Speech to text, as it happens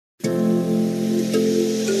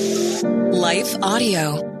Life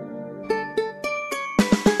Audio.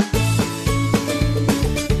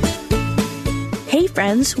 Hey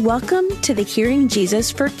friends, welcome to the Hearing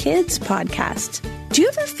Jesus for Kids podcast. Do you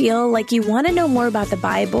ever feel like you want to know more about the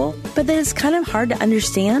Bible, but then it's kind of hard to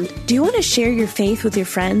understand? Do you want to share your faith with your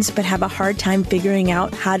friends, but have a hard time figuring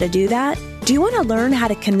out how to do that? Do you want to learn how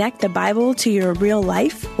to connect the Bible to your real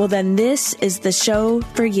life? Well, then this is the show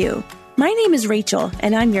for you. My name is Rachel,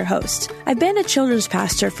 and I'm your host. I've been a children's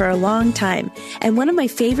pastor for a long time, and one of my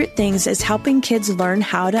favorite things is helping kids learn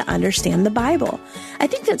how to understand the Bible. I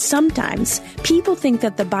think that sometimes people think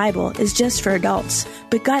that the Bible is just for adults,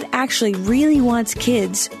 but God actually really wants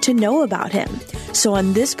kids to know about Him. So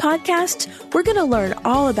on this podcast, we're going to learn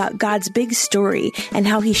all about God's big story and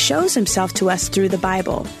how He shows Himself to us through the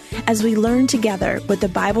Bible. As we learn together what the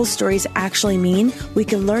Bible stories actually mean, we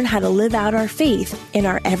can learn how to live out our faith in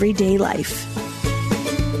our everyday life.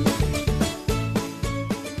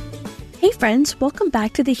 Hey friends, welcome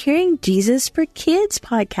back to the Hearing Jesus for Kids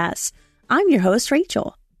podcast. I'm your host,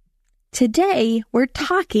 Rachel. Today, we're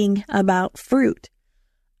talking about fruit.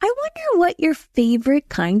 I wonder what your favorite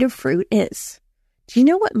kind of fruit is. Do you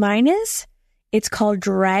know what mine is? It's called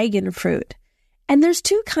dragon fruit. And there's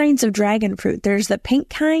two kinds of dragon fruit. There's the pink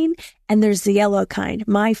kind and there's the yellow kind.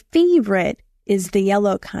 My favorite is the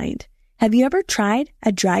yellow kind. Have you ever tried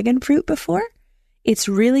a dragon fruit before? It's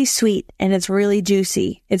really sweet and it's really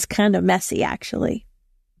juicy. It's kind of messy, actually.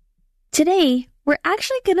 Today, we're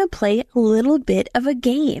actually going to play a little bit of a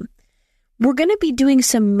game. We're going to be doing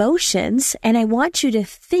some motions, and I want you to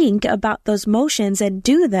think about those motions and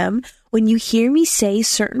do them when you hear me say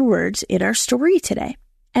certain words in our story today.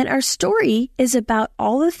 And our story is about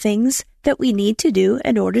all the things that we need to do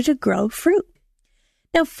in order to grow fruit.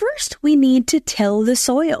 Now, first, we need to till the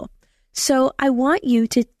soil. So I want you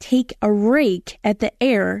to take a rake at the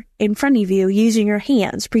air in front of you using your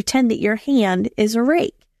hands. Pretend that your hand is a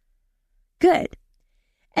rake. Good.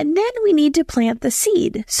 And then we need to plant the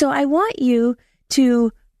seed. So I want you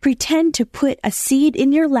to pretend to put a seed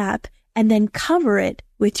in your lap and then cover it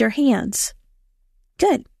with your hands.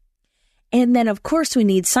 Good. And then, of course, we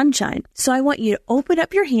need sunshine. So I want you to open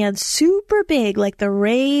up your hands super big like the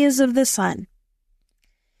rays of the sun.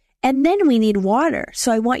 And then we need water.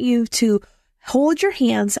 So I want you to hold your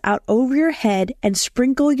hands out over your head and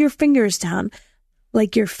sprinkle your fingers down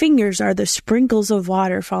like your fingers are the sprinkles of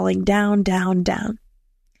water falling down, down, down.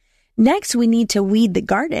 Next, we need to weed the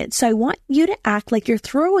garden. So I want you to act like you're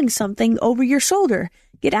throwing something over your shoulder.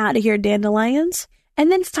 Get out of here, dandelions. And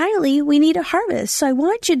then finally, we need a harvest. So I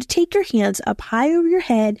want you to take your hands up high over your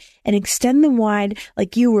head and extend them wide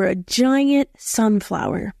like you were a giant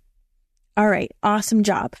sunflower. All right, awesome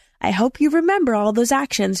job. I hope you remember all those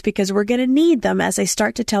actions because we're going to need them as I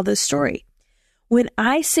start to tell this story. When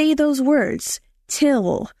I say those words,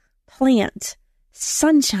 till, plant,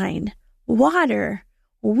 sunshine, water,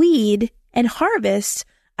 weed, and harvest,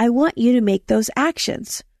 I want you to make those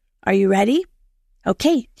actions. Are you ready?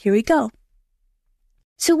 Okay, here we go.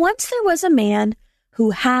 So once there was a man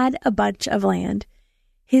who had a bunch of land.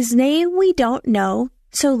 His name we don't know,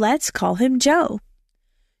 so let's call him Joe.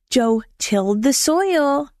 Joe tilled the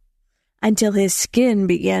soil until his skin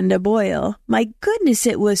began to boil. My goodness,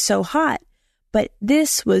 it was so hot, but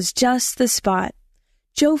this was just the spot.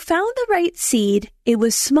 Joe found the right seed. It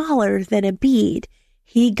was smaller than a bead.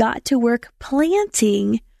 He got to work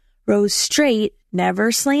planting, rose straight,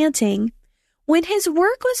 never slanting. When his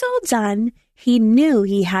work was all done, he knew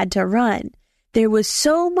he had to run. There was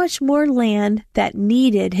so much more land that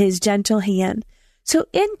needed his gentle hand. So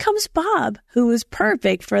in comes Bob, who was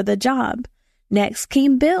perfect for the job. Next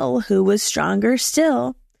came Bill, who was stronger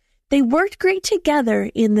still. They worked great together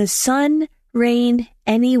in the sun, rain,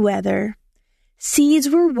 any weather. Seeds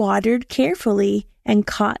were watered carefully and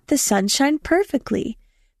caught the sunshine perfectly.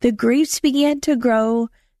 The grapes began to grow,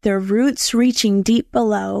 their roots reaching deep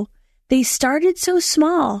below. They started so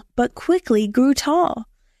small, but quickly grew tall.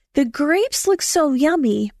 The grapes looked so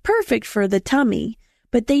yummy, perfect for the tummy,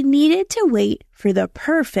 but they needed to wait for the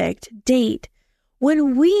perfect date.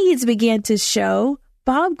 When weeds began to show,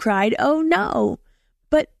 Bob cried, "Oh no!"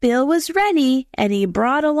 But Bill was ready, and he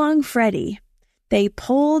brought along Freddie. They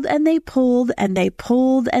pulled and they pulled and they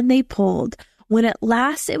pulled and they pulled. When at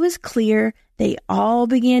last it was clear, they all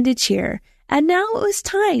began to cheer. And now it was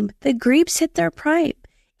time. The grapes hit their prime.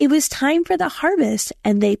 It was time for the harvest,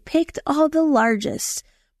 and they picked all the largest.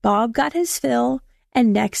 Bob got his fill,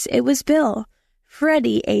 and next it was Bill.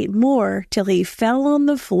 Freddie ate more till he fell on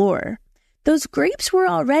the floor. Those grapes were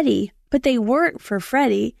all ready, but they weren't for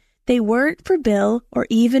Freddie. They weren't for Bill or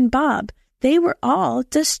even Bob. They were all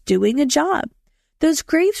just doing a job. Those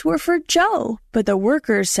grapes were for Joe, but the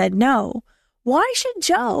workers said no. Why should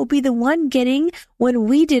Joe be the one getting when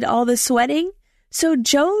we did all the sweating? So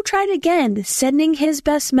Joe tried again, sending his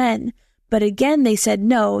best men. But again they said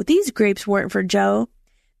no, these grapes weren't for Joe.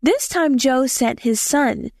 This time Joe sent his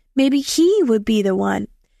son. Maybe he would be the one.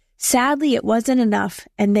 Sadly, it wasn't enough,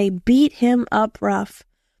 and they beat him up rough.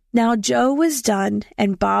 Now Joe was done,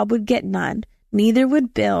 and Bob would get none. Neither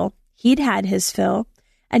would Bill. He'd had his fill.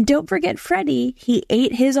 And don't forget Freddie, he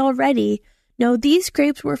ate his already. No, these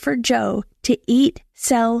grapes were for Joe to eat,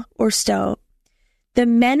 sell, or stow. The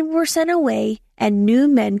men were sent away, and new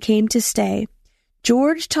men came to stay.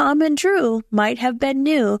 George, Tom, and Drew might have been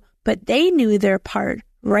new, but they knew their part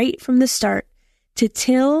right from the start, to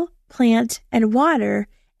till, plant, and water,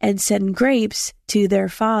 and send grapes to their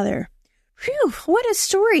father. Phew, what a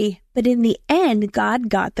story! But in the end, God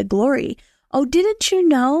got the glory. Oh, didn't you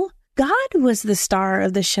know? God was the star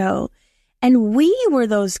of the show, and we were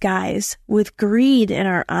those guys with greed in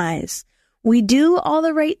our eyes. We do all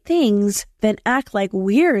the right things, then act like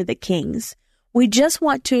we're the kings. We just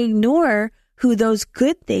want to ignore who those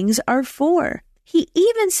good things are for. He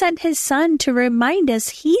even sent his son to remind us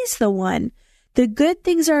he's the one. The good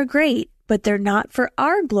things are great, but they're not for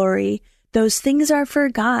our glory. Those things are for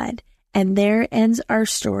God, and there ends our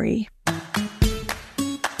story.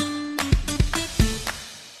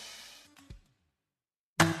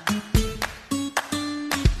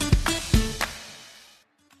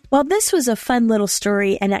 While this was a fun little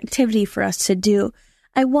story and activity for us to do,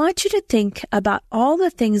 I want you to think about all the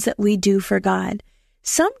things that we do for God.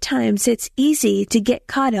 Sometimes it's easy to get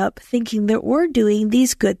caught up thinking that we're doing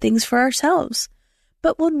these good things for ourselves.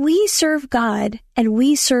 But when we serve God and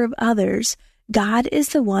we serve others, God is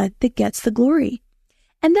the one that gets the glory.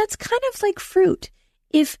 And that's kind of like fruit.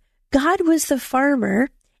 If God was the farmer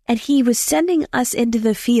and he was sending us into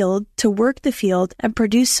the field to work the field and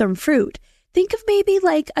produce some fruit, think of maybe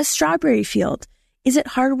like a strawberry field. Is it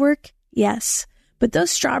hard work? Yes. But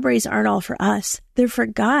those strawberries aren't all for us. They're for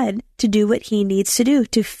God to do what he needs to do,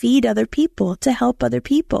 to feed other people, to help other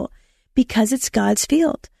people, because it's God's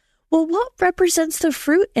field. Well, what represents the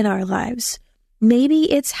fruit in our lives?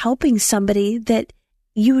 Maybe it's helping somebody that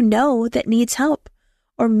you know that needs help.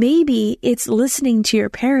 Or maybe it's listening to your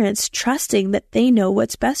parents, trusting that they know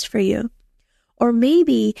what's best for you. Or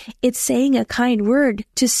maybe it's saying a kind word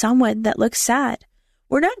to someone that looks sad.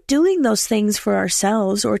 We're not doing those things for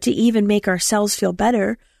ourselves or to even make ourselves feel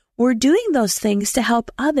better. We're doing those things to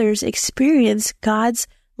help others experience God's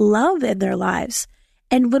love in their lives.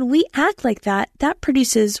 And when we act like that, that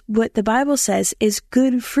produces what the Bible says is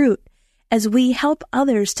good fruit as we help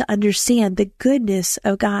others to understand the goodness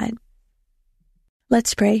of God.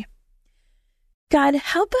 Let's pray. God,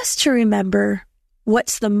 help us to remember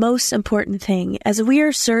what's the most important thing as we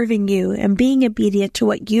are serving you and being obedient to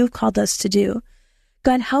what you've called us to do.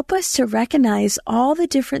 God, help us to recognize all the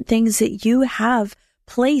different things that you have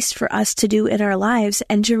placed for us to do in our lives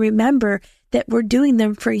and to remember that we're doing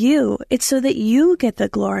them for you. It's so that you get the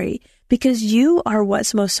glory because you are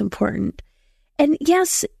what's most important. And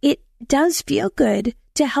yes, it does feel good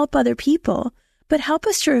to help other people, but help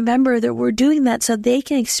us to remember that we're doing that so they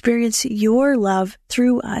can experience your love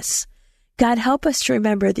through us. God, help us to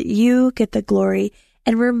remember that you get the glory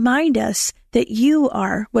and remind us that you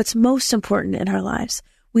are what's most important in our lives.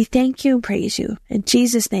 We thank you and praise you. In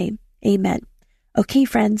Jesus' name, amen. Okay,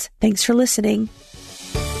 friends, thanks for listening.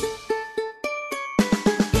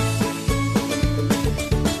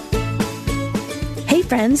 Hey,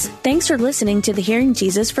 friends, thanks for listening to the Hearing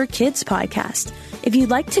Jesus for Kids podcast. If you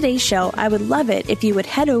liked today's show, I would love it if you would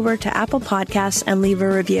head over to Apple Podcasts and leave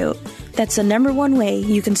a review. That's the number one way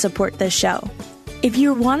you can support this show. If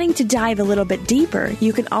you're wanting to dive a little bit deeper,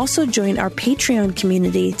 you can also join our Patreon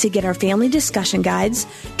community to get our family discussion guides,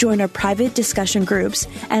 join our private discussion groups,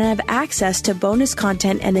 and have access to bonus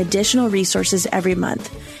content and additional resources every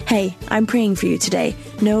month. Hey, I'm praying for you today.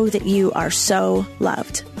 Know that you are so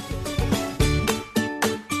loved.